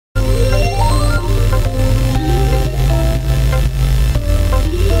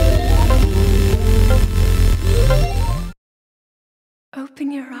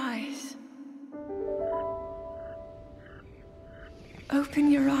Open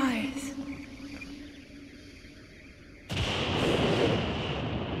your eyes.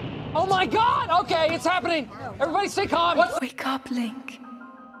 Oh my God! Okay, it's happening! Everybody stay calm! Wake up, Link.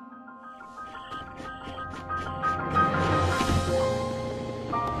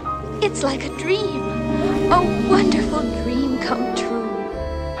 It's like a dream. A wonderful dream come true.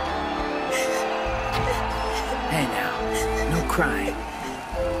 Hey now, no crying.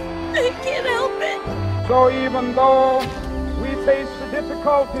 I can't help it. So even though we face the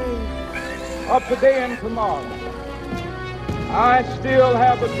difficulties of today and tomorrow, I still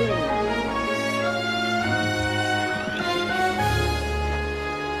have a dream.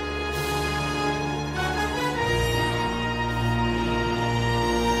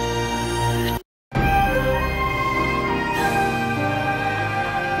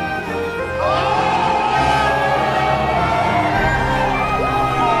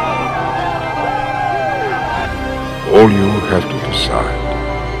 All you have to decide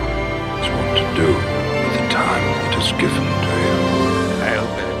is what to do with the time that is given to you.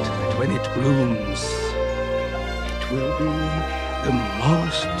 I'll bet that when it blooms, it will be the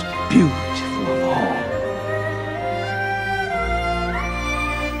most beautiful of all.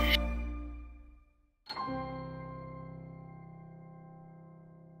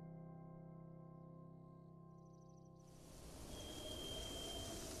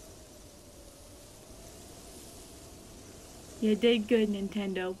 You did good,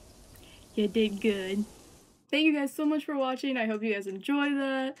 Nintendo. You did good. Thank you guys so much for watching. I hope you guys enjoyed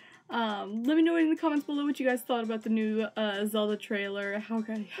that. Let me know in the comments below what you guys thought about the new Zelda trailer, how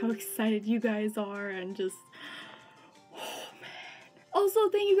excited you guys are, and just, oh man. Also,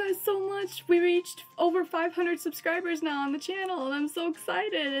 thank you guys so much. We reached over 500 subscribers now on the channel, and I'm so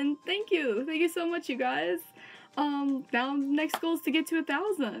excited, and thank you. Thank you so much, you guys. Now next goal is to get to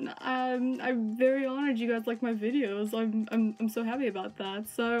 1,000. I'm very honored you guys like my videos. I'm so happy about that.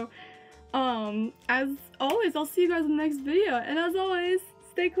 So, as always, I'll see you guys in the next video. And as always,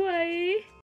 stay kawaii.